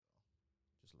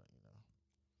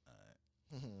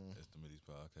It's the Middies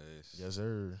Podcast. Yes,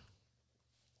 sir.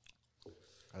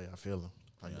 How y'all feeling?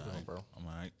 How you feeling, bro? I'm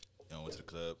alright. Went to the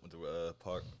club, went to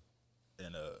park,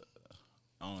 and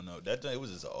I don't know. That day it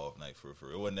was just an off night for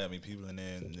real. It wasn't that many people in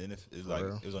there, and then it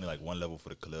was only like one level for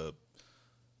the club,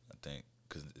 I think,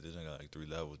 because there's only like 3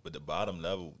 levels. But the bottom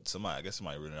level, I guess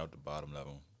somebody rented out the bottom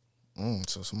level.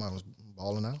 So somebody was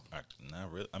balling out?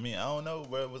 Not really. I mean, I don't know,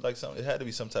 but it was like it had to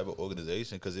be some type of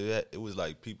organization because it was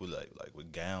like people like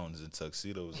with gowns and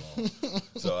tuxedos on.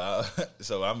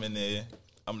 so I'm in there.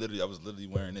 I was literally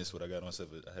wearing this. What I got on,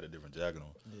 except I had a different jacket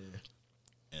on.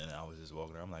 Yeah. And I was just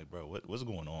walking around. I'm like, bro, what's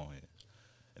going on here?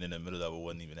 And in the middle of it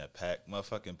wasn't even that packed.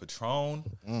 Motherfucking Patron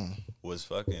was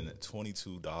fucking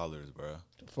 $22, bro.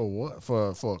 For what?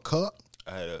 For a cup?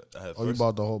 I had you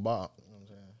bought the whole bottle?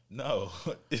 No.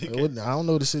 I don't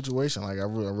know the situation. Like, I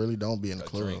really don't be in the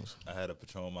clubs. Drink. I had a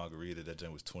Patron margarita. That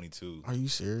drink was $22. Are you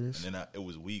serious? And then it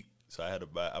was weak, so I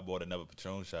bought another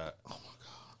Patron shot. Oh, my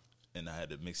God. And I had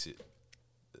to mix it.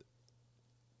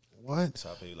 What? So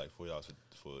I paid like $40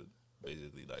 for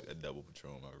basically like a double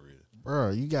Patron margarita.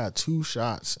 Bro, you got 2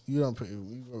 shots. You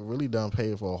really done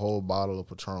paid for a whole bottle of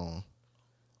Patron,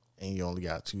 and you only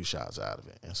got 2 shots out of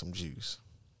it and some juice.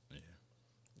 Yeah,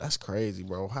 that's crazy,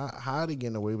 bro. How are they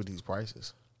getting away with these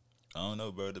prices? I don't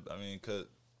know, bro. I mean, cause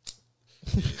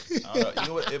I don't know. You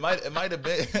know what? It might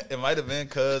have been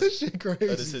cause of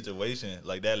the situation.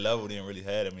 Like that level didn't really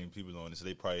have that many people on it, so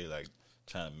they probably like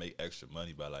trying to make extra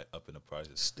money by like upping the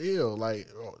prices. Still,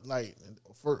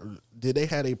 did they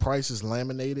have their prices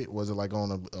laminated? Was it like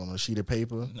on a sheet of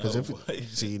paper? Because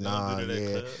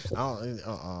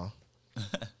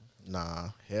nah,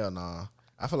 hell nah.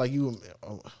 I feel like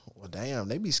damn,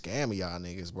 they be scamming y'all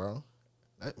niggas, bro.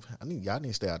 Y'all need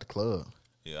to stay out the club.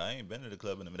 Yeah, I ain't been to the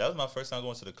club in a minute. That was my first time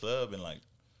going to the club in like,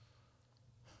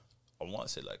 I want to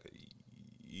say like a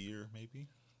year maybe.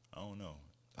 I don't know.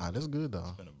 That's good though.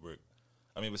 It's been a brick.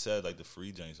 I mean, besides like the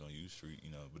free joints on U Street,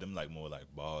 but them like more like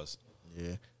bars.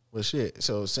 Yeah. Well, shit.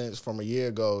 So since from a year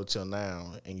ago till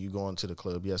now, and you going to the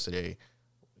club yesterday,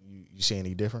 you see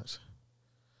any difference?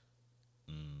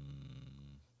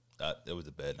 It was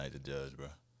a bad night to judge, bro.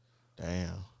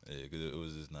 Damn. Yeah, because it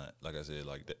was just not like I said,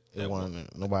 like that. It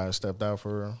wasn't nobody stepped out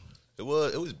for real. It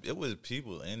was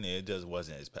people in there. It just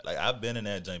wasn't as like I've been in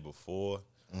that joint before.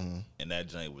 And that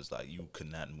joint was like you could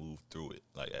not move through it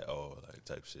like at all, like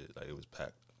type shit. Like it was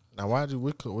packed. Now, what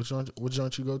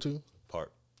joint you go to?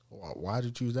 Park. Why'd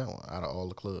you choose that one out of all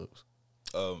the clubs?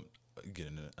 I can get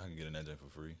in that joint for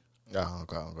free. Oh,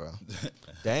 okay.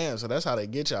 Damn, so that's how they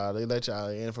get y'all. They let y'all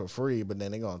in for free, but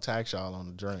then they gonna tax y'all on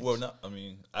the drinks. Well, no, I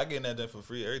mean I get in that joint for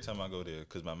free every time I go there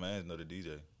because my mans know the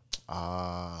DJ.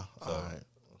 All right.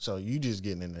 So you just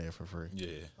getting in there for free?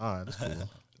 Yeah. All right, that's cool.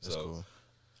 That's cool.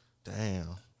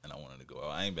 Damn. And I wanted to go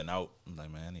out. I ain't been out. I'm like,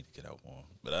 man, I need to get out more.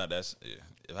 But if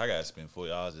I gotta spend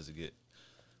 $40 just to get,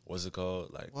 what's it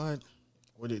called? Like what?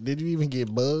 Did you even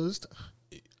get buzzed?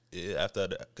 Yeah. After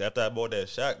I bought that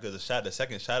shot, because the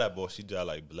second shot I bought, she got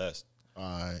like blessed. All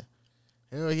right.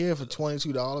 Hell yeah, for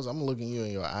 $22, I'm looking you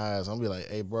in your eyes. I'm be like,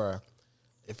 hey, bro,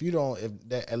 if I'm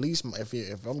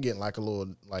getting like a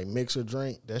little like mixer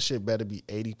drink, that shit better be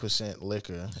 80%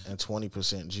 liquor and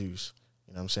 20% juice.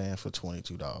 You know what I'm saying? For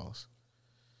 $22.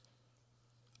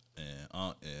 Yeah.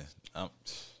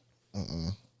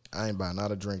 I ain't buying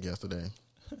not a drink yesterday.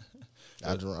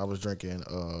 I was drinking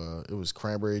it was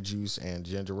cranberry juice and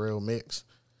ginger ale mix.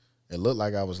 It looked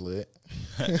like I was lit.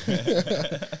 I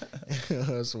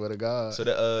swear to God. So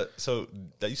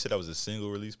that you said that was a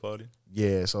single release party?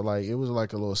 Yeah, so like it was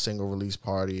like a little single release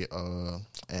party,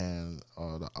 and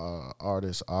the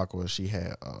artist Aqua, she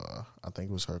had I think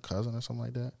it was her cousin or something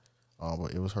like that.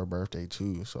 But it was her birthday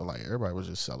too, so like everybody was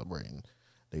just celebrating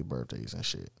their birthdays and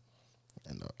shit.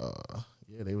 And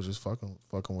yeah, they was just fucking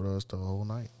with us the whole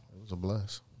night. It was a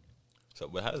bless. So,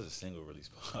 but how does a single release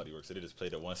party work? So they just play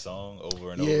that one song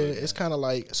over and over? Yeah, again? it's kind of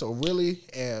like, so really,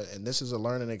 and this is a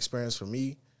learning experience for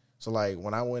me. So like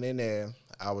when I went in there,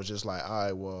 I was just like, all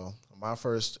right, well, my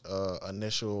first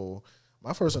initial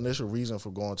reason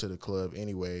for going to the club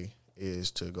anyway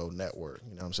is to go network.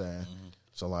 You know what I'm saying? Mm-hmm.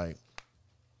 So like,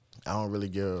 I don't really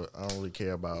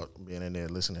care about being in there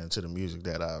listening to the music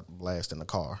that I blast in the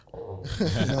car. You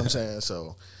know what I'm saying?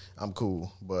 So I'm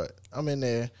cool, but I'm in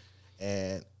there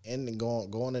and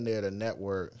going in there to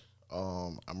network.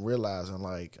 I'm realizing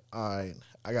like, all right,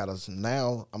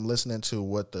 now I'm listening to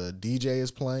what the DJ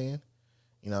is playing.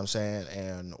 You know what I'm saying?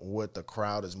 And what the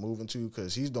crowd is moving to,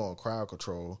 because he's doing crowd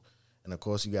control. And, of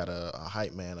course, you got a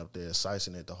hype man up there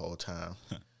sicing it the whole time.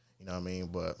 You know what I mean?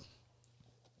 But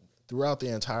throughout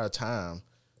the entire time,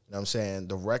 you know what I'm saying,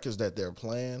 the records that they're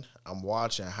playing, I'm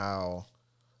watching how,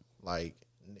 like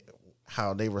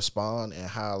how they respond and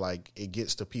how like it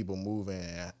gets to people moving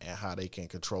and how they can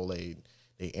control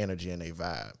their energy and their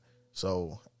vibe.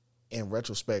 So in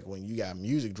retrospect, when you got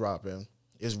music dropping,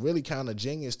 it's really kind of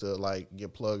genius to like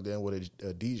get plugged in with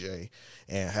a DJ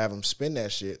and have them spin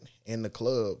that shit in the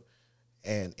club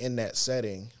and in that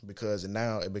setting, because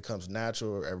now it becomes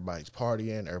natural. Everybody's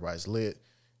partying, everybody's lit,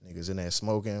 niggas in there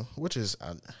smoking, which is,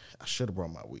 I should have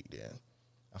brought my weed then.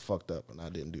 I fucked up and I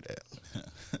didn't do that.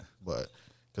 But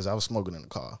because I was smoking in the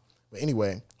car. But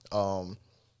anyway,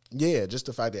 yeah, just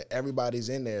the fact that everybody's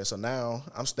in there. So now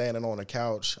I'm standing on the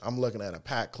couch, I'm looking at a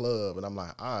packed club, and I'm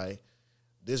like, all right,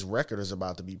 this record is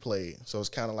about to be played. So it's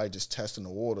kind of like just testing the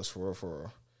waters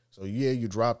for. So yeah, you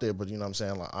dropped it, but you know what I'm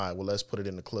saying? Like, all right, well, let's put it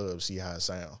in the club, see how it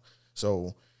sound.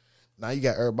 So now you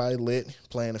got everybody lit,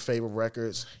 playing the favorite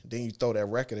records. Then you throw that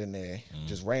record in there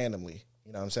just randomly.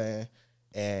 You know what I'm saying?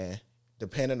 And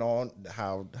depending on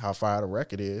how fire the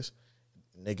record is,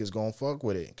 niggas gonna fuck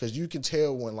with it. Because you can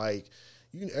tell when, like,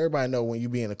 everybody know when you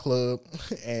be in a club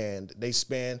and they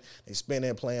spin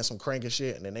there playing some cranky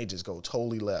shit, and then they just go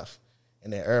totally left.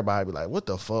 And then everybody be like, what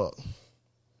the fuck?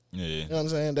 Yeah. You know what I'm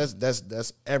saying?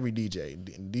 That's every DJ.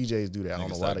 DJs do that. I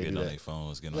don't know why they do that. On their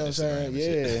phones, getting on Instagram.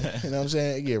 Yeah. You know what I'm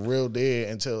saying? It get real dead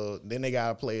until then they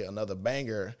gotta play another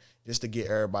banger just to get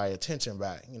everybody attention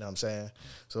back. You know what I'm saying?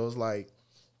 So it's like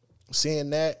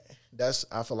seeing that,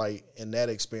 I feel like in that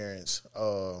experience,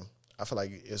 I feel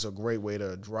like it's a great way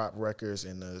to drop records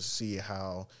and to see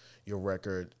how your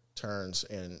record turns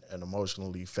and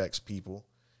emotionally affects people.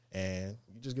 And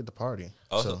you just get the party.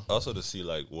 Also to see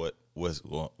like what's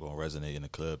going to resonate in the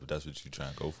club, if that's what you're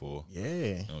trying to go for. Yeah.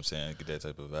 You know what I'm saying? Get that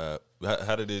type of vibe.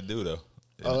 How did it do though?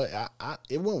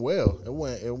 It went well.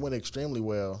 It went extremely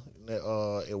well.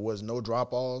 It was no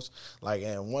drop offs. Like,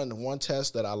 and one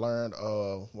test that I learned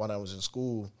when I was in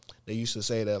school, they used to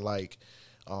say that like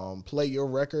play your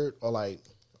record,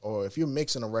 or if you're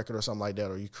mixing a record or something like that,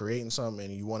 or you're creating something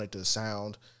and you want it to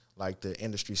sound like the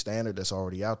industry standard that's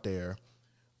already out there,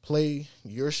 play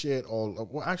your shit,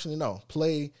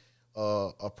 play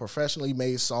a professionally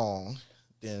made song,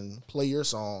 then play your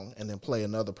song, and then play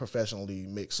another professionally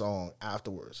mixed song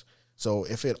afterwards. So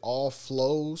if it all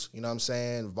flows, you know what I'm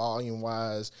saying,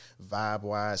 volume-wise,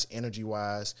 vibe-wise,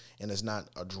 energy-wise, and it's not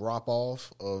a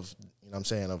drop-off of, you know what I'm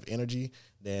saying, of energy,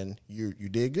 then you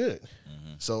did good.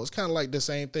 Mm-hmm. So it's kind of like the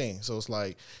same thing. So it's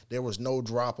like there was no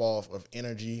drop-off of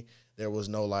energy. There was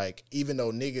no, like, even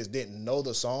though niggas didn't know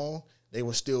the song, they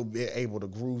would still be able to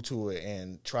groove to it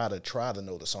and try to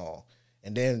know the song.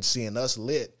 And then seeing us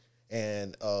lit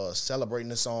and celebrating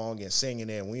the song and singing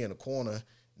it, and we in the corner,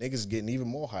 niggas getting even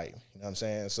more hype. You know what I'm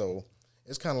saying? So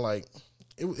it's kind of like,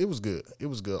 it was good. It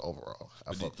was good overall.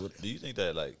 I fucked with it. Do you think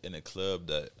that, like, in a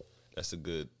club that's a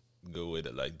good way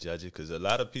to, like, judge it? Because a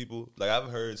lot of people, like,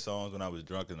 I've heard songs when I was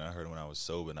drunk and I heard it when I was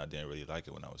sober, and I didn't really like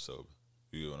it when I was sober.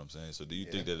 You know what I'm saying? So do you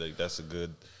think that, like, that's a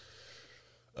good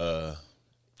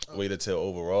way to tell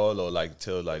overall, or like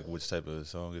tell like which type of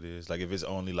song it is? Like if it's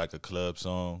only like a club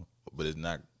song, but it's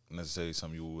not necessarily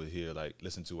something you would hear, like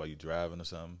listen to while you're driving or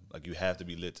something. Like you have to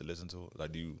be lit to listen to it.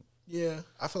 Like do you? Yeah,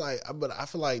 I feel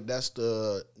like that's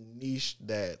the niche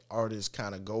that artists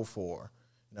kind of go for.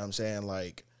 You know what I'm saying?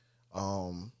 Like,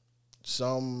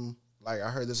 like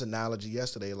I heard this analogy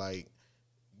yesterday. Like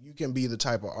you can be the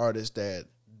type of artist that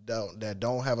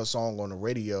don't have a song on the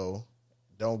radio,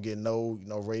 don't get no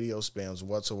radio spins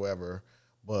whatsoever,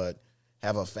 but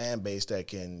have a fan base that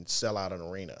can sell out an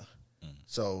arena.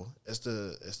 So it's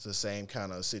the same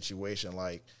kind of situation.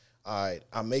 Like, all right,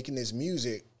 I'm making this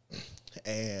music,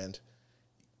 and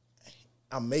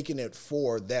I'm making it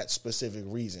for that specific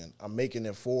reason. I'm making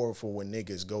it for when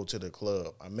niggas go to the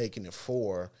club. I'm making it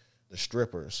for the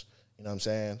strippers. You know what I'm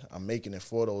saying? I'm making it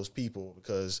for those people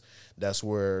because that's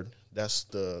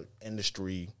the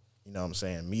industry, you know what I'm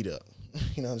saying, meet up.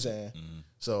 You know what I'm saying? Mm-hmm.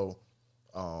 So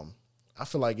I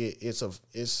feel like it's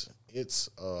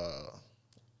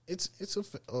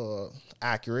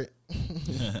accurate.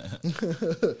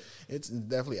 It's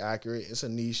definitely accurate. It's a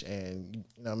niche, and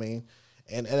you know what I mean?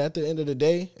 And at the end of the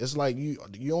day, it's like you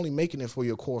only making it for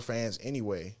your core fans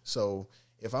anyway. So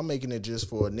if I'm making it just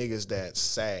for niggas that's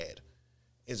sad,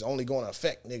 it's only going to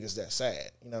affect niggas that's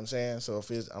sad. You know what I'm saying? So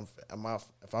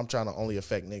if I'm trying to only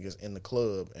affect niggas in the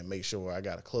club and make sure I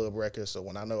got a club record, so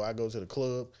when I know I go to the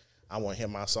club, I want to hear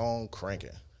my song cranking.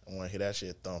 I want to hear that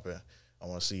shit thumping. I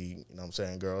want to see, you know what I'm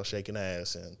saying, girls shaking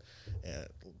ass and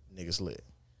niggas lit.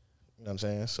 You know what I'm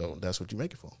saying? So that's what you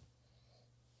make it for.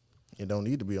 It don't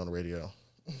need to be on the radio.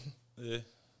 Yeah,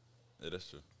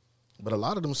 that's true. But a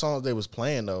lot of them songs they was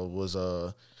playing though was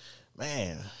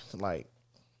like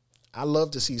I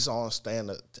love to see songs stand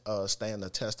the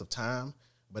test of time,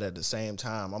 but at the same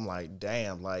time, I'm like,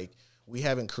 damn, like we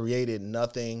haven't created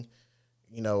nothing,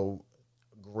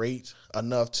 great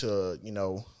enough to,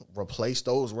 replace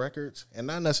those records. And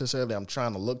not necessarily I'm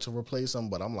trying to look to replace them,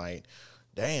 but I'm like,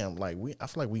 damn, like I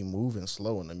feel like we moving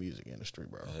slow in the music industry,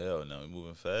 bro. Hell no, we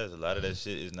moving fast. A lot of that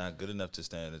shit is not good enough to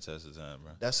stand the test of time,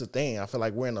 bro. That's the thing. I feel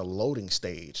like we're in a loading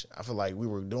stage. I feel like we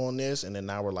were doing this, and then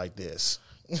now we're like this.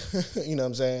 You know what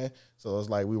I'm saying? So it's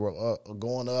like we were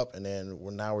going up, and then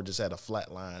we're just at a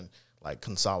flat line, like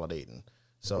consolidating.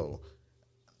 So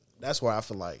that's where I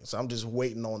feel like. So I'm just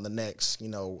waiting on the next,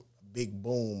 big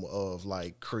boom of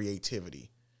like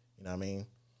creativity. You know what I mean?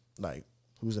 Like,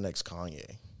 who's the next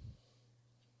Kanye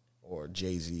or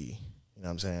Jay-Z? You know what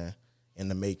I'm saying? In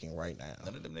the making right now.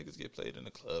 None of them niggas get played in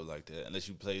the club like that unless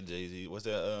you play Jay-Z. What's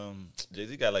that?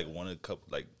 Jay-Z got like one of a couple,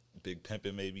 like Big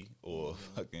Pimpin' maybe, or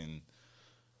fucking,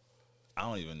 I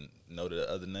don't even know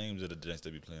the other names of the gents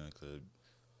that be playing in the club.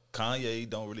 Kanye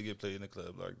don't really get played in the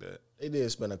club like that. They did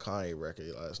spin a Kanye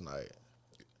record last night.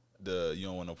 The You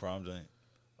Don't Want No Problem joint?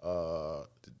 The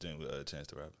joint with Chance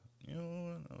the Rapper. You don't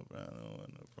want no problem, don't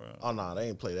want no problem. Oh, no, they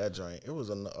ain't play that joint. It was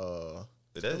an,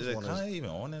 Is that Kanye even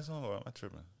on that song, or am I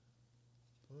tripping?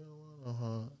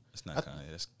 It's not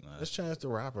Kanye. That's Chance the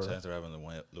Rapper. Chance the Rapper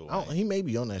and Lil Wayne. He may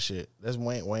be on that shit. That's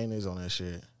Wayne. Wayne is on that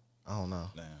shit. I don't know.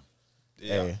 Damn.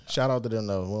 Yeah. Hey, shout out to them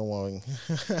though.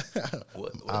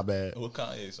 I bad. What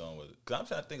Kanye song was it? Cause I'm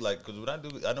trying to think, like, cause what I do,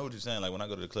 I know what you're saying. Like when I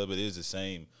go to the club, it is the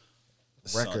same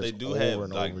records. Song. They do over have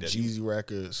and like over. that. Jeezy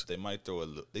records. They might throw a.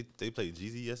 They played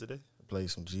Jeezy yesterday. Play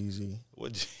some Jeezy.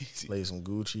 What Jeezy? Play some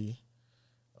Gucci.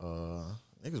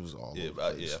 Niggas was all over the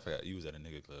place. Yeah, I forgot. You was at a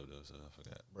nigga club though, so I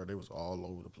forgot. Bro, they was all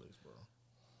over the place, bro.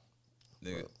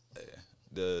 Nigga,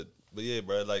 but yeah,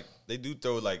 bro. Like they do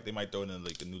throw like they might throw in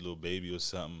like a new little baby or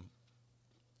something.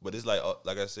 But it's like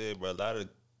I said, bro. A lot of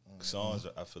songs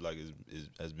I feel like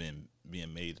has been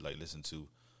being made to like listen to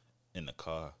in the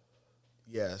car.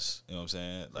 Yes, you know what I'm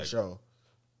saying. Like, for sure.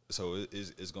 So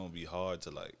it's gonna be hard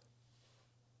to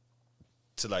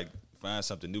find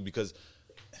something new because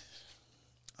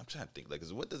I'm trying to think like,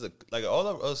 what does all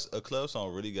of us a club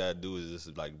song really gotta do is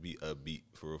just like be a beat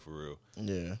for real.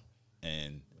 Yeah,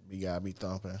 and we gotta be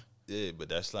thumping. Yeah, but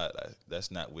that's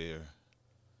not where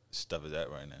stuff is at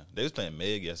right now. They was playing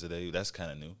Meg yesterday. That's kind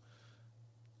of new.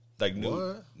 Like new,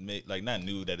 what? Like not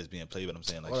new that it's being played, but I'm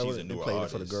saying like she's a newer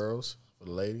artist. It for the girls, for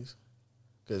the ladies,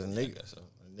 because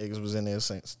niggas was in there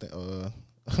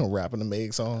rapping the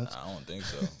Meg songs. I don't think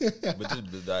so.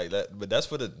 but that's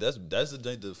for that's the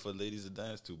thing for ladies to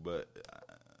dance to. But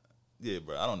yeah,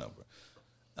 bro, I don't know, bro.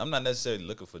 I'm not necessarily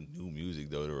looking for new music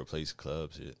though to replace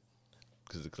club shit.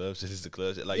 Because the club shit is the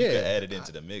club shit. Like you can add it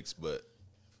into the mix, but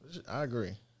I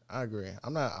agree.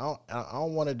 I'm not. I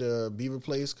don't want it to be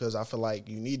replaced because I feel like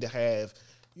you need to have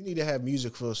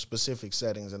music for specific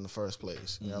settings in the first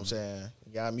place. You know what I'm saying?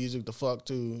 You got music to fuck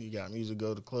to. You got music to go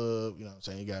to the club. You know what I'm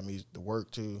saying? You got music to work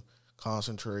to,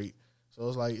 concentrate. So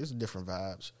it's like it's different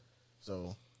vibes.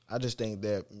 So I just think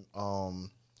that I'm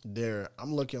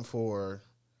looking for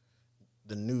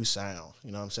the new sound.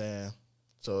 You know what I'm saying?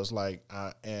 So it's like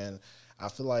I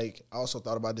feel like I also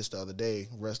thought about this the other day.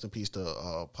 Rest in peace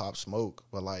to Pop Smoke.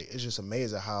 But like it's just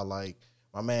amazing how like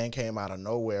my man came out of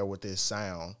nowhere with this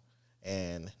sound,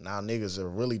 and now niggas are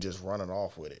really just running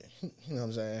off with it. You know what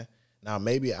I'm saying? Now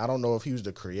maybe I don't know if he was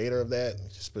the creator of that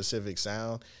specific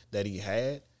sound that he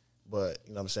had, but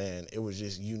you know what I'm saying, it was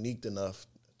just unique enough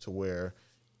to where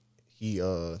he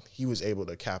was able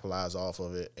to capitalize off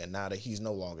of it. And now that he's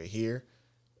no longer here,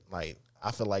 like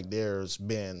I feel like there's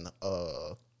been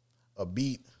a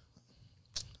beat.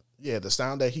 Yeah, the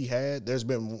sound that he had, there's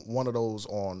been one of those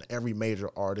on every major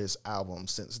artist album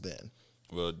since then.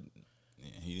 Well,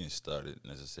 yeah, he didn't start it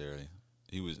necessarily.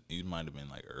 He might have been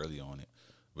like early on it,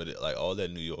 but like all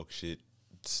that New York shit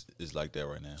is like that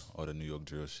right now. All the New York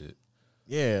drill shit.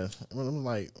 Yeah, I'm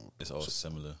like it's all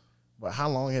similar. But how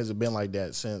long has it been like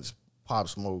that since Pop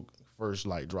Smoke first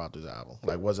like dropped his album?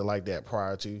 Like was it like that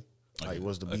prior to? Like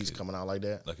was the beats coming out like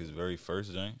that? Like his very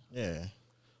first joint? Yeah.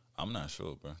 I'm not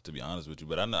sure, bro, to be honest with you.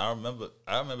 But I remember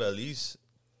at least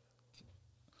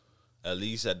at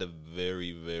the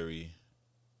very, very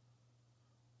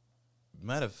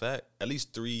matter of fact, at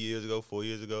least 4 years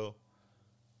ago,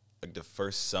 like the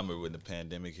first summer when the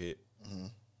pandemic hit,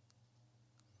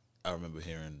 I remember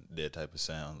hearing that type of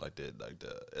sound like that, like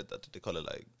they call it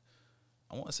like,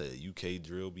 I want to say a UK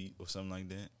drill beat or something like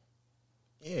that.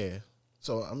 Yeah.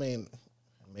 So I mean,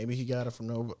 maybe he got it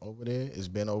from over there. It's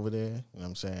been over there. You know what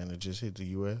I'm saying? It just hit the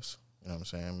U.S. You know what I'm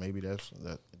saying? Maybe that's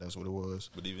what it was.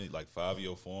 But even like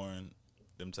Fabio Foreign,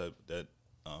 them type that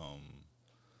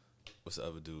What's the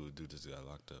other dude? Dude just got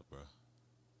locked up, bro.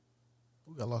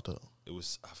 Who got locked up? It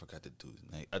was, I forgot the dude's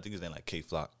name. I think his name like K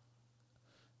Flock.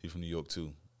 He from New York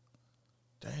too.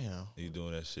 Damn. He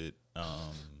doing that shit.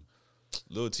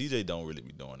 Lil TJ don't really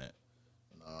be doing that.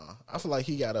 Nah, I feel like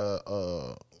he got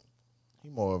he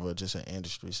more of a just an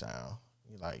industry sound.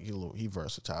 He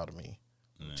versatile to me.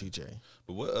 Yeah. TJ.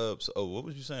 But what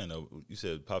was you saying though? You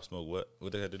said Pop Smoke.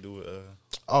 What they had to do with?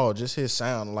 Oh, just his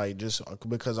sound. Like just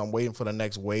because I'm waiting for the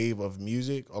next wave of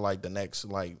music or like the next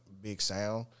like big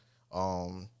sound,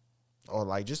 or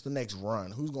like just the next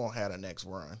run. Who's gonna have the next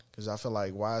run? Because I feel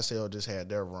like YSL just had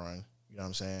their run. You know what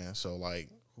I'm saying? So like,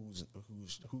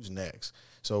 who's next?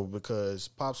 So because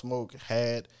Pop Smoke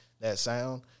had that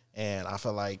sound, and I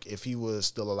feel like if he was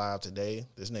still alive today,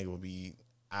 this nigga would be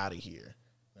out of here.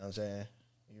 You know what I'm saying?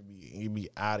 He'd be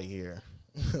out of here.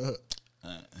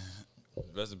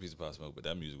 Rest in peace, Pop Smoke, but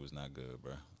that music was not good,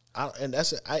 bro.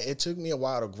 It took me a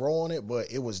while to grow on it,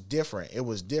 but it was different. It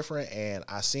was different, and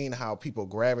I seen how people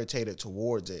gravitated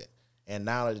towards it. And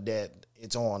now that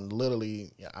it's on,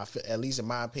 literally, at least in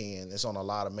my opinion, it's on a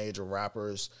lot of major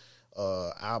rappers'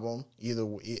 album.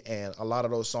 And a lot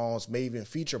of those songs may even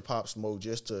feature Pop Smoke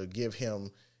just to give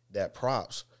him that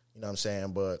props. You know what I'm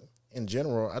saying? But in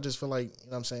general, I just feel like, you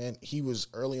know what I'm saying, he was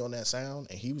early on that sound,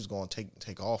 and he was going to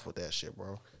take off with that shit,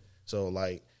 bro. So,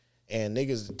 like, and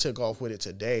niggas took off with it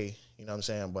today, you know what I'm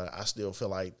saying? But I still feel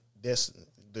like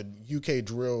the UK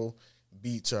drill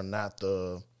beats are not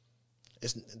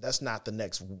that's not the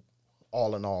next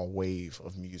all-in-all wave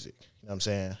of music. You know what I'm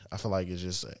saying? I feel like it's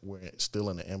just, we're still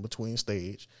in the in-between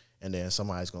stage, and then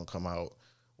somebody's going to come out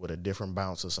with a different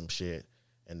bounce or some shit,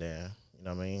 and then, you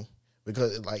know what I mean?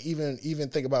 Because, like, even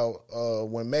think about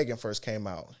when Megan first came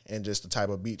out and just the type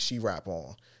of beat she rap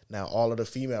on. Now, all of the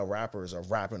female rappers are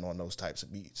rapping on those types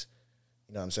of beats.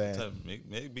 You know what I'm saying?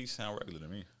 Make beats sound regular to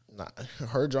me. Nah,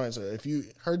 her joints are real fast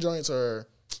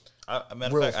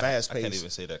paced. I can't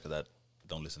even say that because I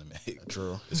don't listen to Meg.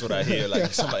 True. That's what I hear. Like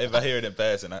if I hear it in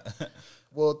passing.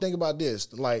 Well, think about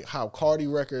this: like how Cardi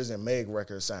records and Meg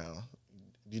records sound.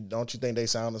 Don't you think they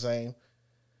sound the same?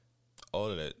 All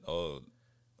of that.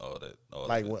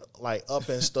 Like Up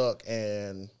and Stuck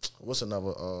and what's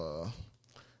another?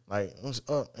 Like what's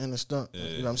Up and Stuck? Yeah,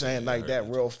 you know what I'm saying? Like that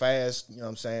real fast. You know what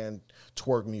I'm saying?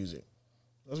 Twerk music.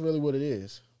 That's really what it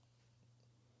is.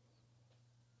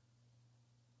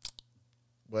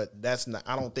 But that's not.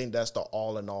 I don't think that's the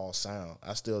all in all sound.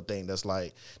 I still think that's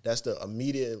the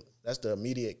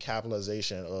immediate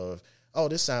capitalization of, oh,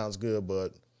 this sounds good,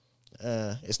 but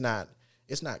it's not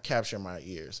capturing my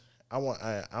ears.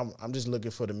 I'm just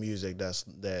looking for the music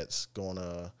that's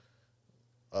gonna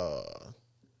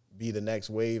be the next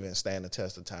wave and stand the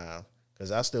test of time.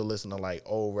 Because I still listen to like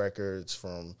old records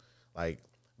from like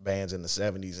bands in the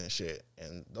 70s and shit,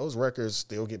 and those records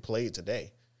still get played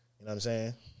today. You know what I'm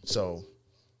saying? So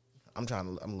I'm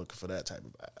looking for that type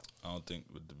of vibe. I don't think,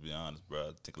 but to be honest, bro,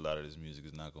 I think a lot of this music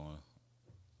is not going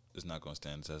to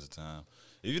stand the test of time.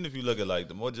 Even if you look at like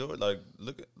the majority, like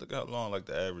look at how long like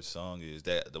the average song is.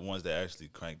 That the ones that actually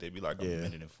crank, they be like a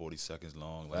minute and 40 seconds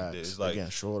long. Like it's like getting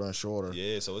shorter and shorter.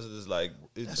 Yeah, so it's just like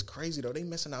that's crazy though. They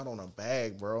missing out on a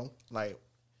bag, bro. Like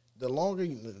the longer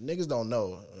niggas don't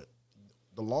know,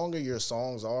 the longer your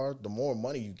songs are, the more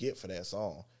money you get for that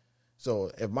song.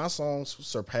 So if my songs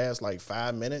surpass like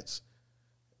 5 minutes,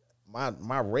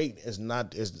 my rate is not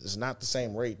the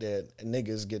same rate that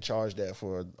niggas get charged at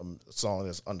for a song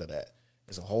that's under that.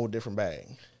 It's a whole different bag.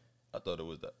 I thought it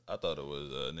was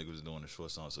niggas doing a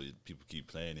short song so people keep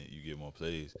playing it, you get more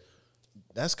plays.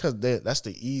 That's because that's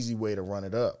the easy way to run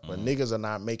it up. But niggas are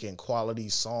not making quality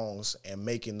songs and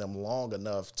making them long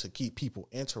enough to keep people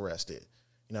interested.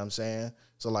 You know what I'm saying?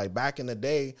 So like back in the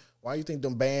day, why you think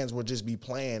them bands would just be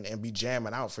playing and be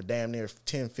jamming out for damn near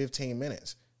 10, 15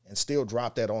 minutes and still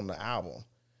drop that on the album?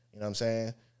 You know what I'm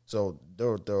saying? So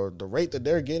the rate that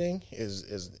they're getting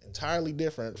is entirely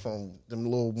different from them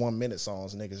little 1 minute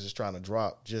songs niggas just trying to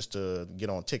drop just to get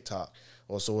on TikTok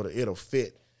or so it'll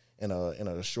fit in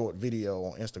a short video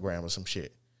on Instagram or some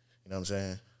shit. You know what I'm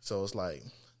saying? So it's like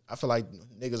I feel like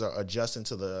niggas are adjusting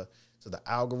to the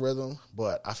algorithm,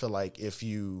 but I feel like if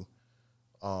you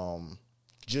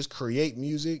just create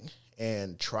music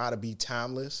and try to be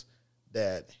timeless,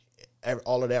 that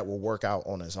all of that will work out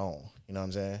on its own. You know what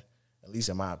I'm saying? At least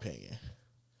in my opinion.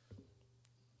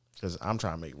 Because I'm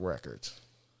trying to make records.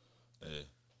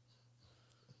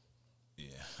 Yeah,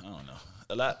 I don't know.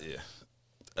 A lot, yeah.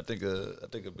 I think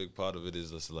a big part of it is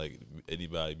just like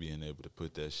anybody being able to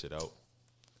put that shit out.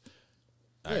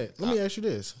 Let me ask you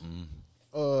this.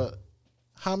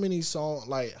 How many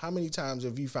times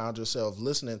have you found yourself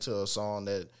listening to a song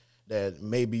that that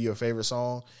may be your favorite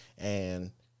song,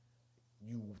 and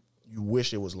you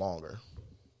wish it was longer.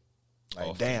 Like,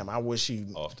 often. Damn, I wish he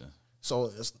often. So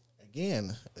it's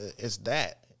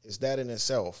that in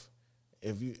itself.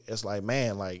 It's like,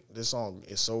 man, like this song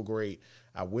is so great.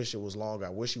 I wish it was longer. I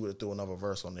wish you would have threw another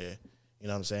verse on there. You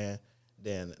know what I'm saying?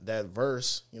 Then that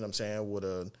verse, you know what I'm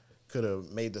saying, could have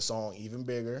made the song even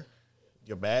bigger.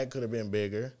 Your bag could have been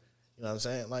bigger. You know what I'm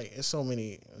saying? Like, it's so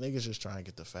many niggas just trying to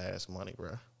get the fast money,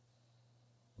 bro.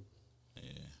 Yeah,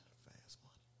 fast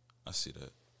money. I see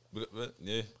that, but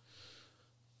yeah.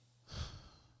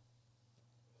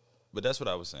 But that's what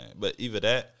I was saying. But either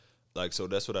that, like, so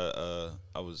that's what I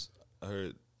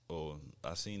heard, or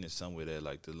I seen it somewhere that,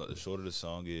 like, the shorter the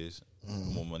song is, the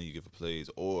more money you get for plays.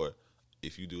 Or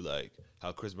if you do, like,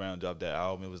 how Chris Brown dropped that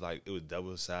album, it was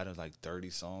double-sided, like 30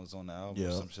 songs on the album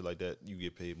or some shit like that. You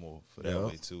get paid more for that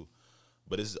way, too.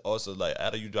 But it's also, like,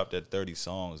 after you drop that 30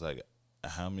 songs, like,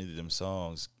 how many of them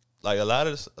songs, like, a lot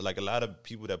of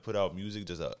people that put out music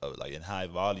just, like, in high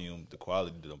volume, the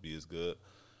quality don't be as good.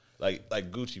 Like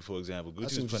Gucci, for example.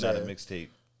 Gucci was putting out a mixtape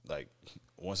like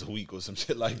once a week or some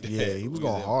shit like that. Yeah, he was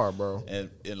going hard, bro. And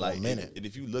like, and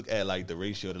if you look at like the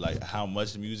ratio to like how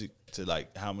much music to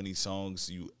like how many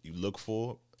songs you look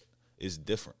for, it's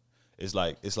different. It's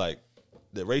like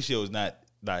the ratio is not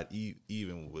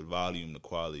even with volume to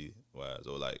quality wise,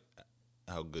 or like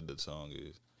how good the song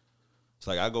is. It's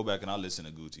like I go back and I listen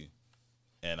to Gucci.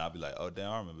 And I'll be like, oh, damn,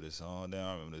 I remember this song.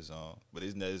 But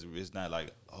it's not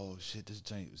like, oh, shit, this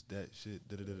joint was that shit.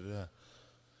 Da-da-da-da-da.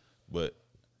 But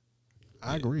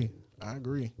I agree.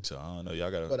 So I don't know. Y'all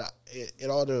got to. But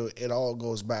it all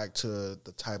goes back to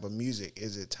the type of music.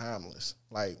 Is it timeless?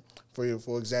 Like,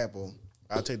 for example,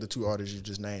 I'll take the two artists you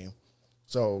just named.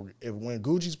 So when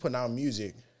Gucci's putting out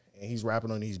music and he's rapping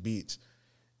on these beats,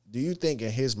 do you think in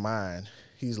his mind,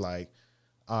 he's like,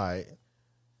 all right,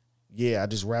 yeah, I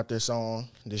just rapped this song.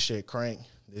 This shit crank.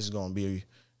 This is gonna be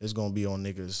on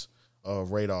niggas'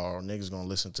 radar. Or niggas gonna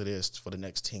listen to this for the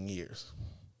next 10 years.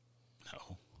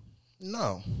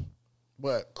 No.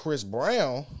 But Chris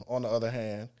Brown, on the other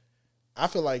hand, I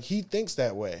feel like he thinks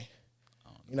that way.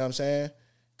 You know what I'm saying?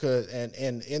 Cause and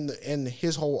in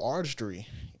his whole artistry,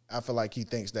 I feel like he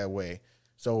thinks that way.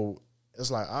 So it's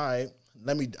like, all right,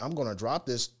 I'm gonna drop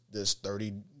this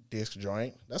 30 disc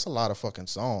joint. That's a lot of fucking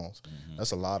songs. Mm-hmm.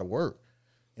 That's a lot of work.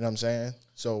 You know what I'm saying?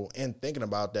 So in thinking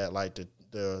about that, like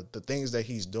the things that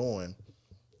he's doing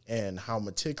and how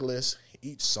meticulous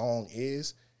each song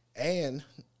is, and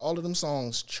all of them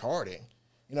songs charting.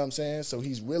 You know what I'm saying? So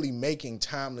he's really making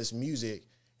timeless music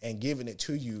and giving it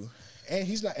to you. And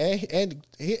he's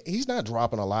not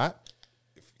dropping a lot.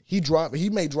 He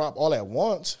may drop all at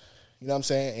once. You know what I'm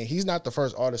saying? And he's not the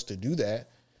first artist to do that.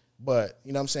 But,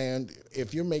 you know what I'm saying,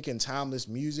 if you're making timeless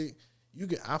music,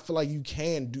 I feel like you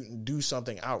can do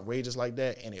something outrageous like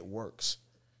that and it works.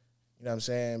 You know what I'm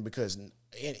saying? Because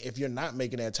if you're not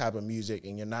making that type of music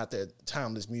and you're not that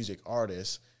timeless music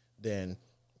artist, then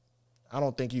I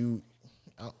don't think it's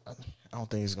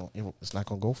not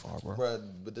gonna go far, bro. Bro,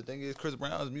 but the thing is, Chris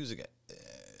Brown's music,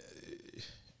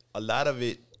 a lot of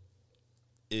it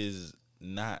is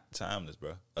not timeless,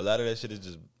 bro. A lot of that shit is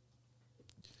just,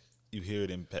 you hear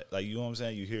it like, you know what I'm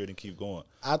saying? You hear it and keep going.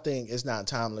 I think it's not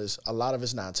timeless. A lot of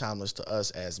it's not timeless to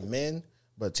us as men,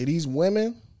 but to these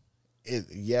women,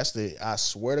 I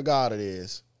swear to God it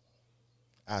is.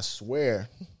 I swear.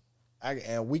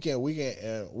 We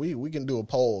can do a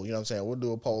poll, you know what I'm saying? We'll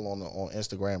do a poll on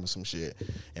Instagram or some shit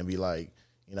and be like,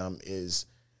 you know, is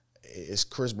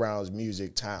Chris Brown's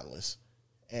music timeless?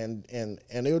 And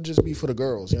it'll just be for the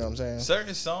girls, you know what I'm saying?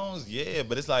 Certain songs, yeah,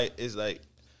 but it's like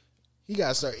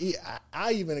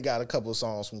I even got a couple of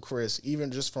songs from Chris,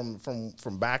 even just from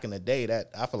back in the day, that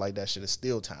I feel like that shit is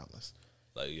still timeless.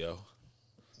 Like, yo.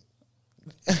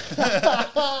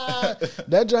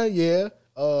 That joint, yeah.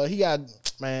 He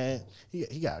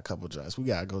got a couple joints. We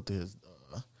gotta go through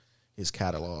his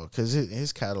catalog, because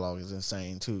his catalog is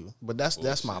insane too. But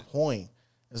that's my point.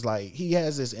 It's like he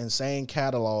has this insane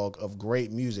catalog of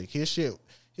great music. His shit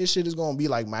is gonna be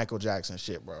like Michael Jackson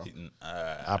shit, bro.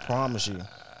 I promise you.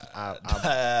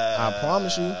 I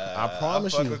promise you. I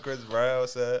promise you. With Chris Brown,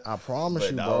 said. I promise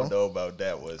you, bro. I don't know about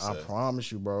that one. I promise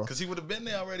you, bro. Because he would have been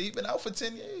there already. He been out for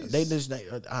 10 years. They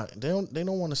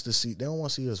don't want us to see. They don't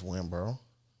want to see us win, bro.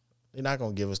 They're not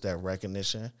gonna give us that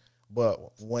recognition. But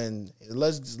when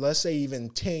let's say even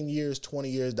 10 years, 20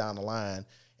 years down the line,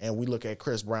 and we look at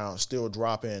Chris Brown still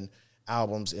dropping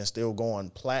albums and still going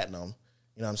platinum,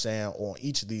 you know what I'm saying, on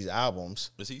each of these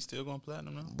albums. Is he still going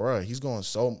platinum now? Bruh, he's going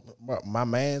my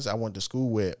mans I went to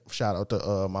school with, shout out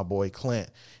to my boy Clint.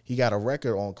 He got a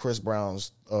record on Chris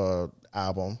Brown's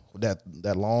album,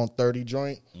 that long 30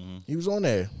 joint. He was on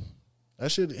there.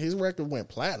 That shit, his record went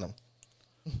platinum.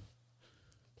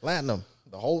 Platinum,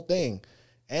 the whole thing.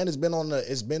 And it's been on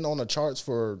the charts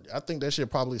for, I think that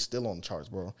shit probably still on the charts,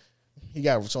 bro. He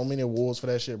got so many awards for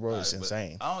that shit, bro. It's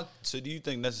insane. So do you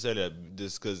think necessarily that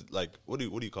this, because like what do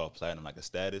you call platinum? Like a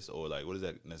status, or like what is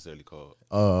that necessarily called?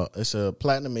 It's a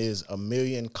platinum is 1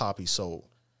 million copies sold.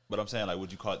 But I'm saying, like,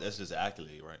 would you call it, that's just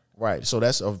accolade, right? Right. So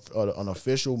that's an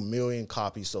official 1 million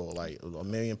copies sold, like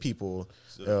 1 million people,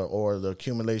 or the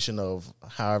accumulation of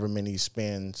however many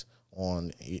spins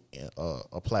on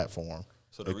a platform.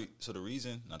 So the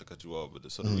reason, not to cut you off, but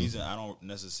the reason I don't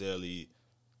necessarily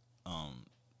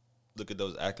look at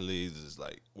those accolades is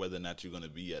like whether or not you're gonna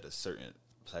be at a certain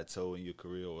plateau in your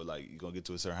career or like you're gonna get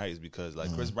to a certain height, is because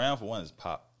like Chris Brown, for one, is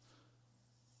pop.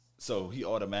 So he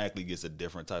automatically gets a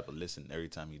different type of listen every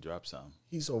time he drops something.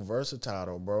 He's so versatile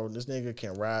though, bro. This nigga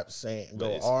can rap, sing,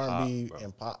 go R&B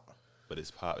and pop. But it's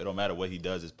pop. It don't matter what he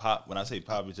does. It's pop. When I say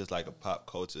pop, it's just like a pop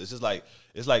culture. It's just like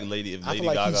Lady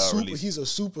Gaga released. He's a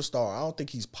superstar. I don't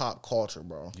think he's pop culture,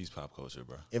 bro. He's pop culture,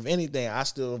 bro. If anything, I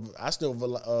still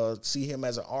see him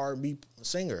as an R&B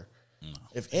singer. No,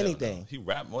 if anything, no. He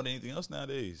rap more than anything else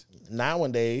nowadays.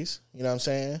 Nowadays, you know what I'm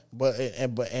saying? But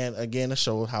again, it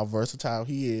shows how versatile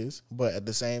he is. But at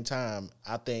the same time,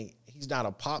 I think he's not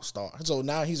a pop star. So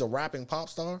now he's a rapping pop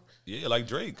star. Yeah, like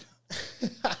Drake.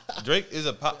 Drake is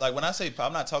a pop. Like when I say pop,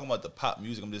 I'm not talking about the pop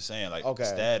music. I'm just saying like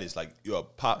status. Like you're a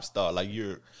pop star. Like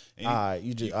you get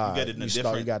it in a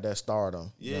different. You got that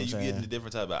stardom. Yeah, you get a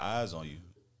different type of eyes on you.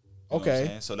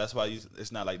 Okay, so that's why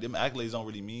it's not like them accolades don't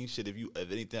really mean shit. If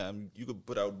anything, you could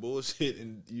put out bullshit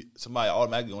and somebody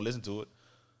automatically gonna listen to it.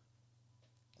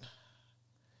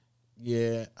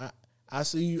 Yeah, I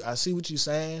see you. I see what you're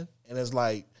saying, and it's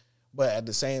like, but at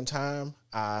the same time,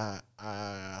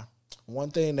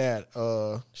 one thing that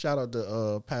shout out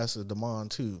to Pastor Damon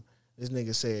too. This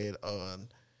nigga said,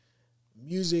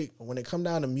 music, when it come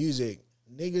down to music,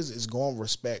 niggas is gonna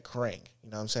respect Crank.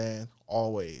 You know what I'm saying?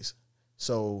 Always.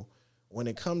 So when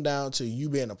it come down to you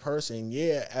being a person,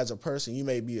 yeah, as a person, you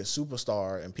may be a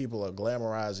superstar and people are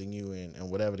glamorizing you and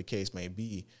whatever the case may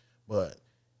be. But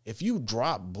if you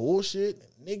drop bullshit,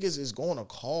 niggas is going to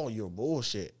call your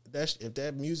bullshit. If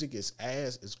that music is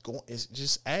ass, it's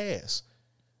just ass.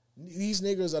 These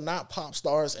niggas are not pop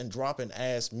stars and dropping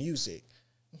ass music.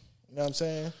 You know what I'm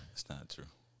saying? It's not true.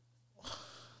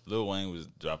 Lil Wayne was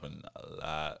dropping a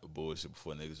lot of bullshit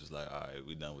before niggas was like, all right,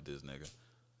 we done with this nigga.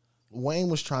 Wayne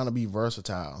was trying to be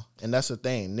versatile, and that's the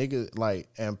thing, nigga. Like,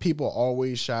 and people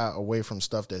always shy away from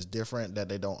stuff that's different that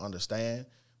they don't understand.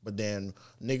 But then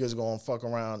niggas gonna fuck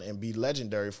around and be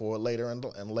legendary for it later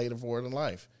and later for it in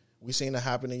life. We seen it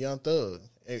happen to Young Thug.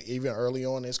 Even early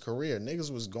on in his career,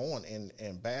 niggas was going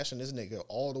and bashing this nigga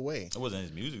all the way. It wasn't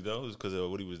his music though; it was because of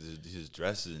what he was, his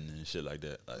dressing and shit like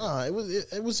that. Like, nah, it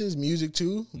was his music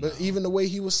too. But even the way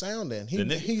he was sounding,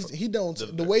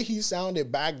 the way he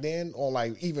sounded back then on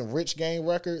like even Rich Gang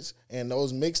records and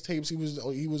those mixtapes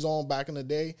he was on back in the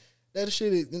day. That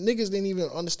shit, niggas didn't even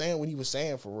understand what he was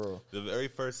saying for real. The very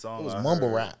first song it was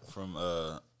mumble rap from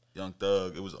Young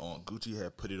Thug. It was on Gucci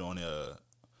had put it on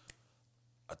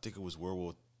I think it was World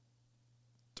War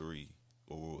III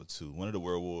or World War II. One of the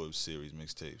World War series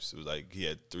mixtapes. It was like he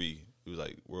had three. It was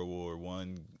like World War I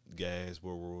gas,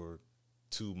 World War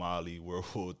II Molly, World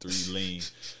War III lean,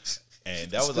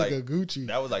 and that was like Gucci.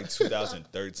 That was like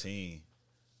 2013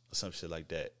 or some shit like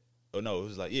that. Oh no, it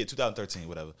was like 2013,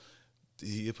 whatever.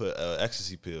 He put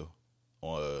ecstasy pill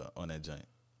on that joint.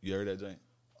 You heard that joint?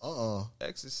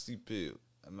 Ecstasy pill.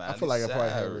 I feel like I probably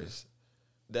heard it.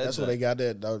 That's where they got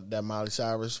that Miley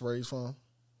Cyrus phrase from.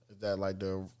 Is that like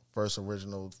the first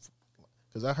original?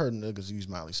 Because I heard niggas use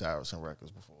Miley Cyrus in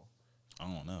records before.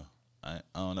 I don't know. I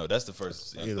don't know. That's the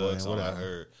first song I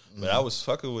heard. But I was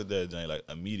fucking with that joint like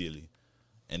immediately,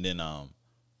 and then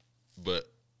but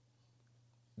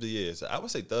yeah, so I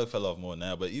would say Thug fell off more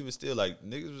now. But even still, like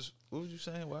niggas was. What was you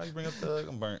saying? Why you bring up Thug?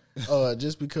 I'm burnt.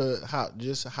 Just because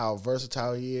how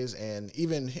versatile he is, and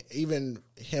even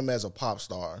him as a pop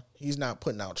star, he's not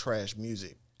putting out trash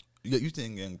music. You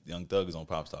think Young Thug is on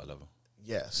pop star level?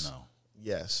 Yes. No.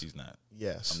 Yes. He's not.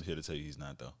 Yes. I'm here to tell you he's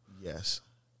not though. Yes.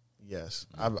 Yes.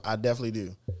 I definitely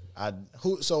do.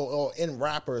 In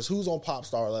rappers, who's on pop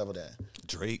star level then?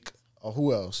 Drake. Or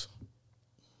who else?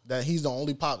 That he's the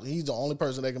only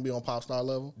person that can be on pop star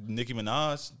level? Nicki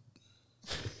Minaj.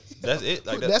 That's it.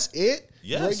 Like that's it.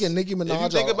 Yes. Drake and Nicki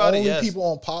Minaj are only people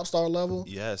on pop star level.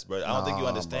 Yes, bro. I don't think you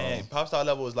understand. Bro. Pop star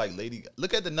level is like Lady.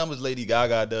 Look at the numbers Lady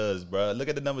Gaga does, bro. Look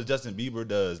at the numbers Justin Bieber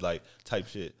does, like type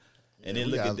shit. And then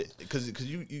look at it, because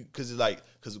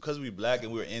we black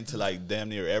and we're into like damn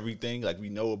near everything. Like we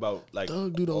know about like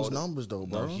Thug do those numbers though,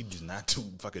 bro. No, he does not do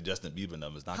fucking Justin Bieber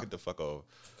numbers. Knock it the fuck off.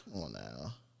 Come on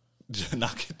now.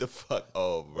 Knock it the fuck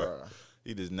off, bro.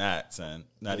 He does not, son.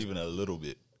 Not even a little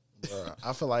bit. Bruh,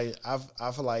 I feel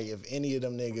like if any of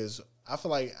them niggas,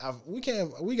 we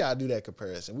gotta do that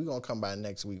comparison. We gonna come by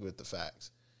next week with the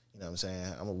facts. You know what I'm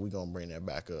saying? We gonna bring that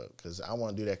back up because I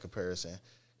want to do that comparison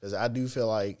because I do feel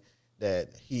like that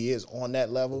he is on that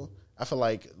level. I feel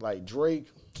like Drake,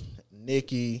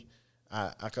 Nicki.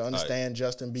 I can understand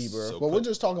Justin Bieber, but we're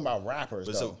just talking about rappers.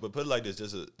 But put it like this: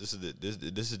 this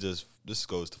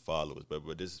goes to followers,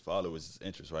 but this followers is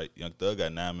interest, right? Young Thug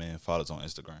got 9 million followers on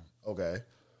Instagram. Okay.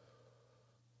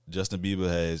 Justin Bieber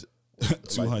has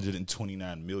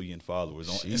 229 million followers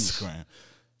on Instagram.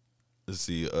 Let's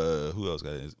see, who else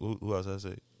got it? Who else I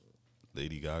say?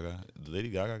 Lady Gaga. Lady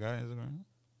Gaga got Instagram?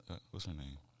 What's her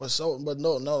name? But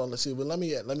no. Let's see. But let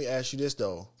me ask you this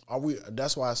though.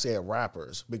 That's why I said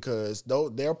rappers because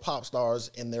they're pop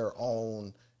stars in their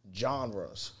own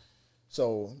genres.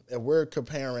 So if we're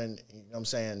comparing, you know what I'm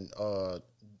saying,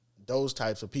 those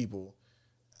types of people,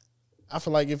 I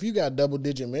feel like if you got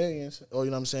double-digit millions, or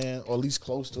you know what I'm saying, or at least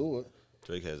close to it.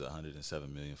 Drake has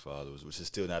 107 million followers, which is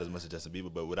still not as much as Justin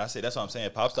Bieber. But what I say, that's what I'm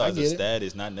saying. Pop stars is a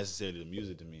status, not necessarily the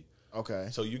music to me. Okay.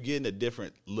 So you're getting a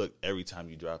different look every time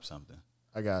you drop something.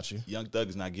 I got you. Young Thug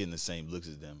is not getting the same looks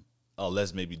as them,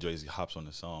 unless maybe Drake hops on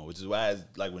the song, which is why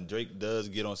like when Drake does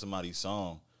get on somebody's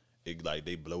song, it like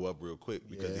they blow up real quick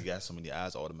because they got so many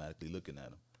eyes automatically looking at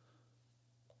them.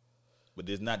 But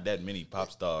there's not that many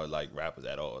pop star like rappers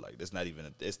at all. Like there's not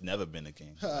even it's never been a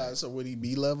king. So would he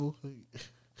be level?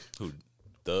 Who?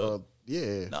 Thug?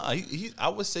 Yeah. Nah, he I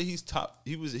would say he's top.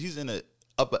 He's in the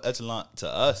upper echelon to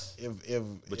us.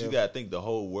 But you gotta think the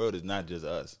whole world is not just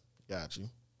us. Got you.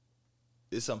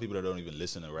 There's some people that don't even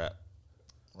listen to rap.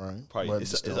 Right. Probably.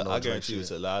 I guarantee you,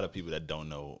 it's a lot of people that don't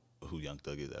know who Young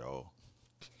Thug is at all.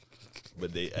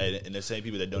 But and the same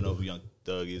people that don't know who Young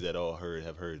Thug is at all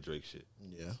have heard Drake shit.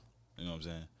 Yeah. You know what I'm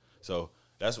saying? So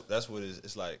that's what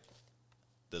it's like.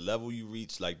 The level you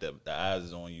reach, like the eyes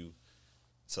is on you.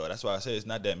 So that's why I say it's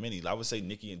not that many. I would say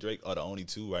Nicki and Drake are the only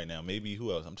two right now. Maybe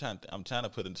who else? I'm trying to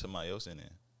put somebody else in there.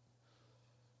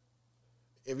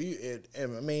 If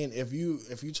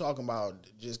you talking about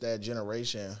just that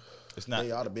generation, it's not.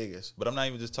 They are the biggest. But I'm not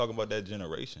even just talking about that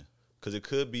generation because it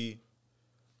could be.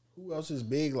 Who else is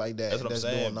big like that? That's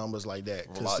doing numbers like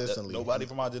that consistently. Nobody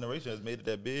from our generation has made it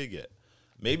that big yet.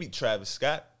 Maybe Travis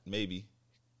Scott. Maybe.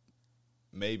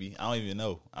 I don't even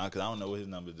know because I don't know what his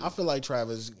numbers is. I feel like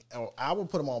Travis. I would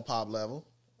put him on pop level,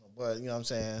 but you know what I'm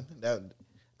saying. That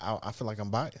I feel like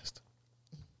I'm biased.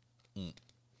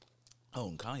 Oh,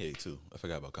 and Kanye too. I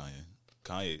forgot about Kanye.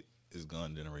 Kanye is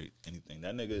gonna generate anything.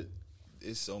 That nigga.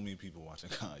 There's so many people watching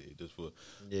Kanye just for.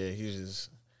 Yeah, he's just.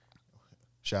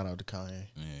 Shout out to Kanye.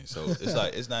 Yeah, so it's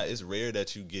like it's rare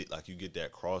that you get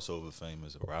that crossover fame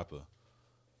as a rapper.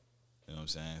 You know what I'm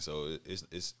saying? So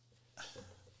it's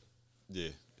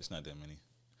not that many.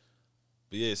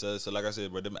 But yeah, so like I said,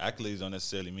 bro, them accolades don't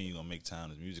necessarily mean you're gonna make time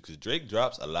in music because Drake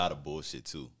drops a lot of bullshit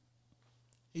too.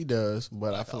 He does,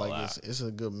 but I feel like it's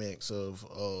a good mix of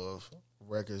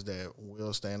records that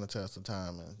will stand the test of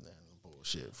time and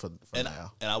bullshit for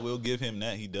now. And I will give him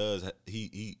that he does.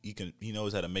 He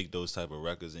knows how to make those type of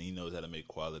records and he knows how to make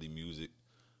quality music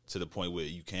to the point where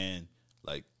you can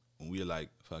like when we're like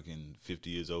fucking 50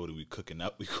 years old and we cooking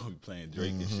up, we gonna be playing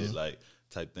Drake and shit like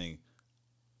type thing.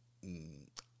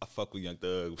 I fuck with Young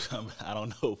Thug. I don't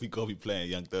know if we gonna be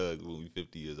playing Young Thug when we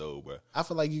 50 years old, bro. I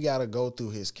feel like you gotta go through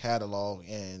his catalog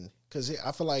and because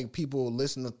I feel like people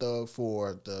listen to Thug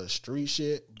for the street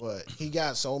shit, but he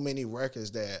got so many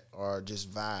records that are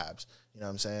just vibes. You know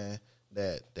what I'm saying?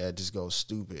 That just go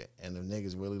stupid, and the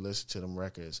niggas really listen to them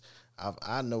records.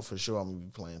 I know for sure I'm gonna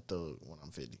be playing Thug when I'm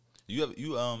 50. You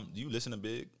listen to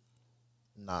Big?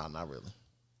 Nah, not really.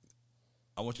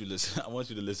 I want you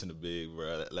to listen to Big,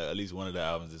 bro. Like at least one of the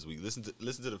albums this week. Listen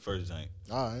to the first joint.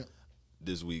 All right.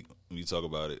 This week we talk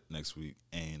about it next week.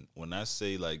 And when I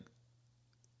say like,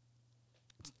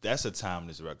 that's a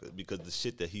timeless record because the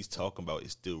shit that he's talking about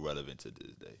is still relevant to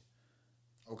this day.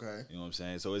 Okay. You know what I'm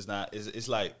saying? So it's not. It's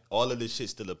like all of this shit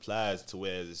still applies to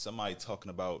where there's somebody talking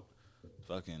about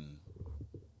fucking.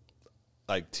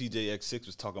 Like TJX6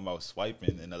 was talking about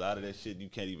swiping, and a lot of that shit you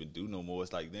can't even do no more.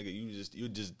 It's like, nigga, you're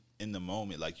just in the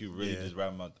moment, like you really just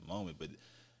rapping about the moment. But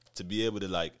to be able to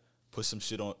like put some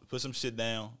shit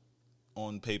down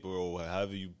on paper or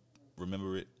however you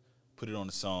remember it, put it on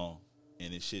a song,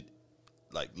 and it shit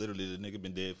like literally the nigga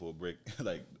been dead for a brick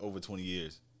like over 20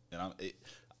 years, and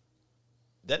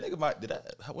That nigga might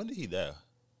when did he die?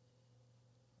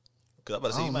 Cause I'm about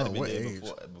to say he might have been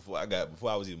there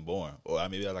before I was even born, or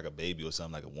maybe I was like a baby or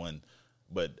something, like a one.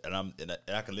 But and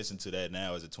I can listen to that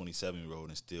now as a 27-year-old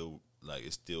and still like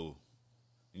it's still,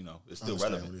 you know, it's still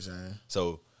relevant. What you're saying.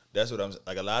 So that's what I'm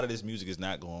like. A lot of this music is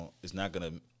not gonna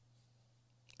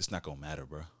matter,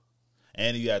 bro.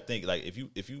 And you gotta think like if you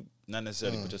not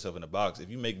necessarily put yourself in a box, if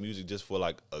you make music just for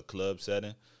like a club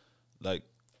setting, like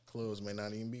clubs may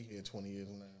not even be here 20 years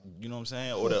from now. You know what I'm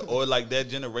saying? Or like that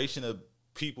generation of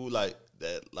people like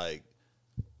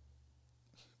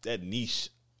that niche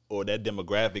or that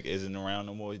demographic isn't around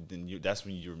no more, then that's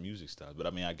when your music stops. But I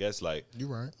mean, I guess like you're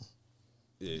right.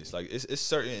 Yeah, it's like it's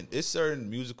certain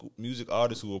music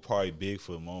artists who are probably big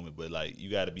for a moment, but like you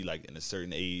got to be like in a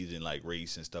certain age and like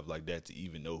race and stuff like that to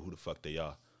even know who the fuck they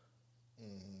are.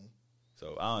 Mm-hmm.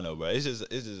 So I don't know, bro. It's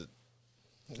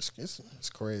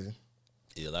crazy.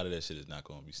 Yeah, a lot of that shit is not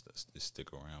going to be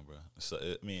stick around, bro. So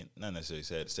I mean, not necessarily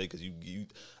sad to say because you.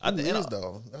 At the end,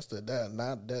 though, that's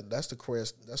the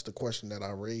question that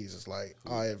I raise. It's like,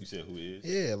 you said who is?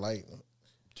 Yeah, like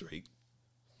Drake,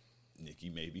 Nicki,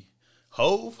 maybe.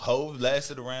 Hove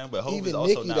lasted around, but Hove is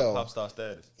also Nicki, not though, pop star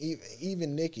status.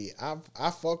 Even Nicki, I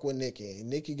fuck with Nicki.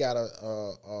 Nicki got a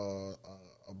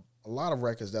lot of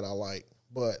records that I like,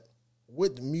 but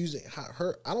with the music,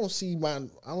 I don't see my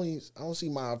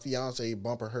fiance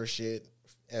bumping her shit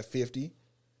at 50. You know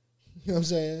what I'm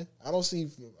saying? I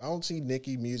don't see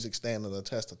Nicki music standing the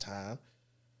test of time.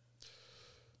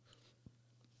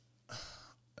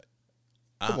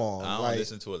 Come on, I don't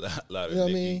listen to a lot of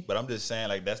Nicki, but I'm just saying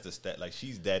like that's the stat. Like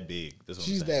she's that big. That's what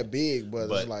she's I'm saying. that big,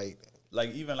 but it's like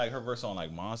even like her verse on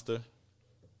like Monster.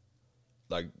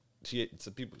 Like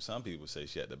some people say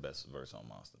she had the best verse on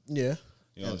Monster. Yeah,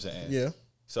 you know what I'm saying. Yeah.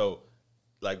 So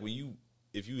like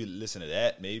if you listen to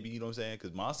that, maybe you know what I'm saying,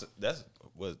 because Monster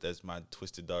that's my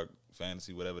Twisted Dark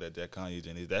Fantasy, whatever that Kanye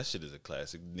is. That shit is a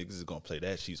classic. Niggas is gonna play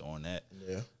that. She's on that.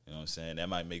 Yeah. You know what I'm saying? That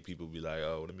might make people be like,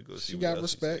 oh, let me go see. She got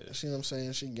respect. You know what I'm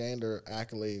saying? She gained her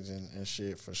accolades and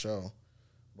shit for sure.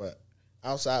 But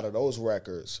outside of those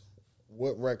records,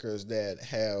 what records that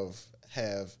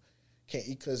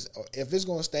because if it's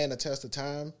gonna stand the test of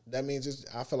time, that means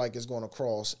I feel like it's gonna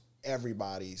cross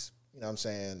everybody's, you know what I'm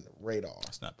saying, radar.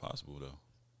 It's not possible though.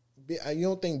 You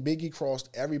don't think Biggie crossed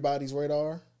everybody's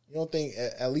radar? You don't think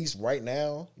at least right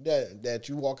now that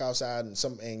you walk outside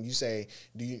and you say,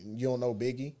 you don't know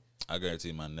Biggie? I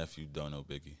guarantee my nephew don't know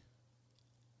Biggie.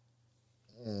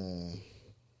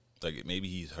 Like maybe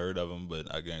he's heard of him,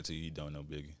 but I guarantee he don't know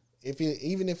Biggie.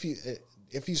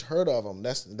 If he's heard of him,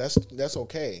 that's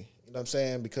okay. You know what I'm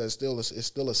saying? Because it's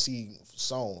still a seed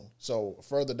sown. So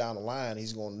further down the line,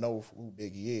 he's gonna know who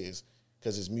Biggie is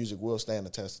because his music will stand the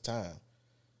test of time.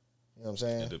 You know what I'm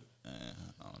saying?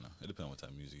 I don't know. It depends on what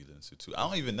type of music he listens to. I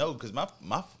don't even know because my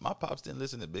pops didn't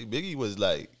listen to Biggie. Biggie was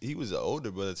like, he was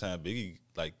older by the time Biggie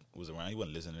like was around. He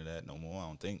wasn't listening to that no more, I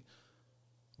don't think.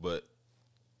 But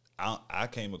I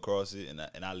came across it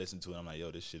and I listened to it. I'm like,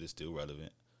 yo, this shit is still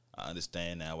relevant. I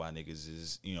understand now why niggas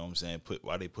is, you know what I'm saying,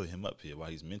 why they put him up here,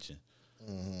 why he's mentioned.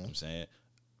 Mm-hmm. You know what I'm saying?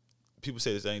 People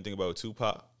say the same thing about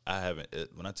Tupac. I haven't.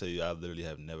 When I tell you, I literally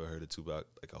have never heard of Tupac,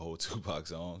 like a whole Tupac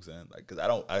song, saying like, because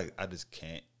I just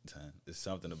can't. Son. There's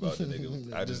something about the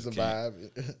nigga. I just the can't.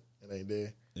 Vibe. It ain't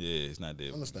there. Yeah, it's not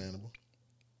there. Understandable.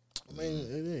 I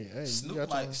mean, hey,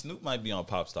 Snoop might be on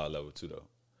pop star level too, though.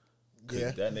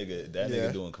 Yeah, that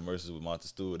nigga doing commercials with Martha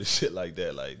Stewart and shit like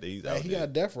that. Like he's out he there.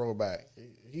 got Death Row back.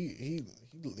 He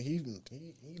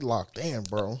locked in,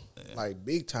 bro. Yeah. Like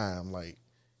big time. Like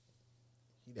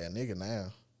he that nigga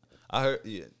now. I heard.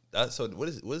 Yeah. So what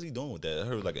is he doing with that? I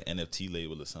heard like an NFT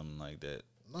label or something like that.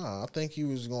 Nah, I think he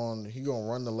gonna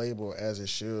run the label as it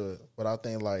should. But I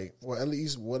think at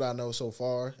least what I know so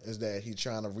far is that he's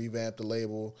trying to revamp the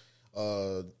label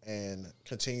and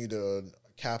continue to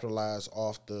capitalize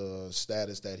off the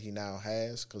status that he now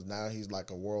has, because now he's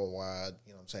like a worldwide,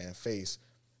 you know what I'm saying, face.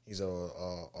 He's a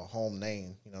home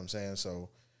name, you know what I'm saying? So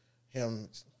him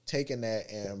taking that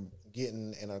and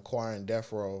getting and acquiring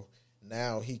Death Row,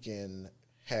 now he can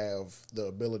have the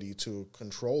ability to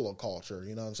control a culture,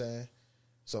 you know what I'm saying?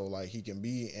 So like he can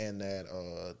be in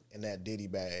that Diddy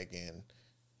bag and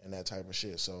that type of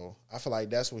shit. So I feel like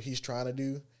that's what he's trying to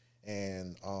do,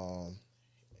 and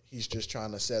he's just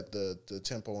trying to set the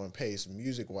tempo and pace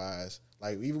music wise.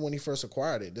 Like even when he first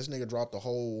acquired it, this nigga dropped a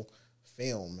whole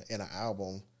film and an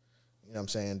album, you know what I'm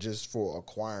saying, just for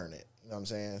acquiring it. You know what I'm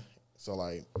saying? So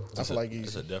like I feel like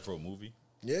it's a Death Row movie?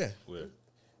 Yeah. Where?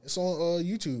 It's on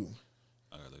YouTube.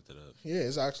 I gotta look that up. Yeah,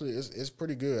 it's actually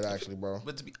pretty good actually, bro.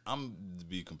 But to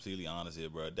be completely honest here,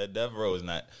 bro, that Death Row is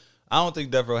not. I don't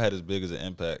think Death Row had as big as an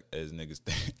impact as niggas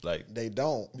think. Like They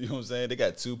don't. You know what I'm saying? They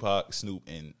got Tupac, Snoop,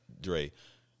 and Dre.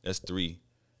 That's three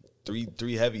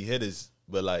heavy hitters.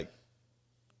 But like,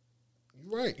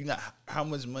 You're right. you know how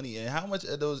much money and how much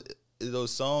of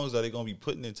those songs are they gonna be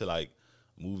putting into like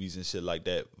movies and shit like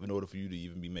that in order for you to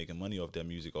even be making money off that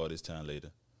music all this time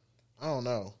later? I don't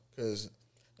know, because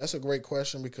that's a great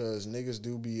question, because niggas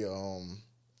do be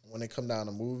when they come down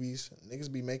to movies,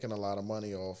 niggas be making a lot of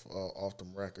money off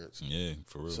them records. Yeah,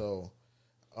 for real. So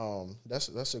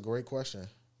that's a great question.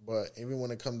 But even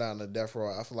when it come down to Death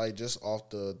Row, I feel like just off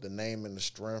the name and the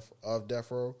strength of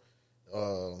Death Row,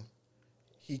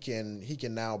 he can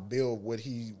now build what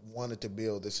he wanted to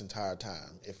build this entire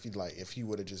time if he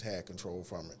would have just had control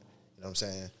from it. You know what I'm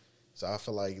saying? So I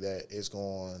feel like that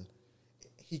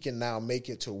he can now make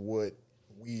it to what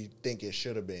we think it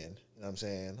should have been. You know what I'm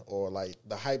saying? Or like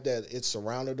the hype that it's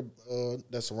surrounding it.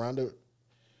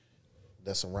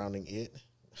 Just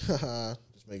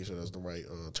making sure that's the right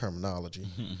terminology.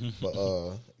 But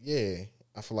yeah,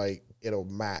 I feel like it'll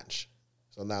match.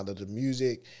 So now that the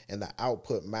music and the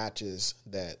output matches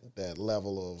that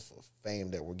level of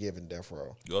fame that we're giving Death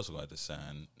Row. You also got to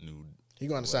sign new. He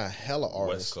going to sign hella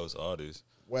artists.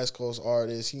 West Coast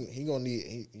artists. He gonna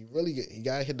need. He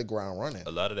gotta hit the ground running.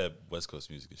 A lot of that West Coast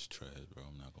music is trash, bro.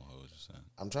 I'm not gonna hold you, son.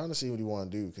 I'm trying to see what he want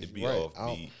to do. It be off beat and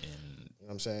you know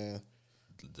what I'm saying.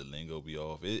 The lingo be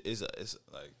off. It's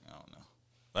like I don't know.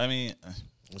 I mean,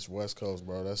 it's West Coast,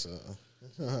 bro. That's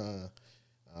it's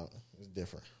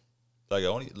different. Like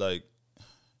yeah,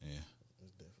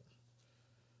 It's different.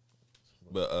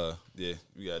 But yeah,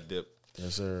 we got dip.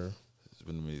 Yes, sir. It's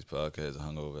been the Me's podcast, a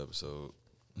hungover episode.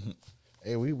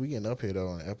 Hey, we getting up here though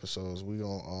on episodes. We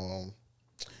on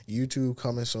YouTube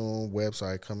coming soon,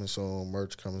 website coming soon,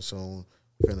 merch coming soon.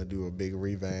 We're finna do a big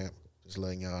revamp. Just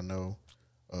letting y'all know.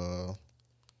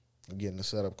 Getting the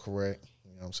setup correct.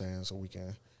 You know what I'm saying? So we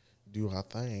can do our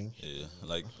thing. Yeah,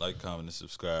 like, comment, and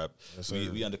subscribe. Yes,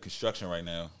 we under construction right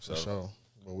now. So. For sure.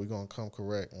 But we gonna come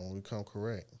correct. And when we come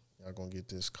correct, y'all gonna get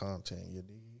this content. You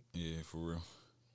dig? Yeah, for real.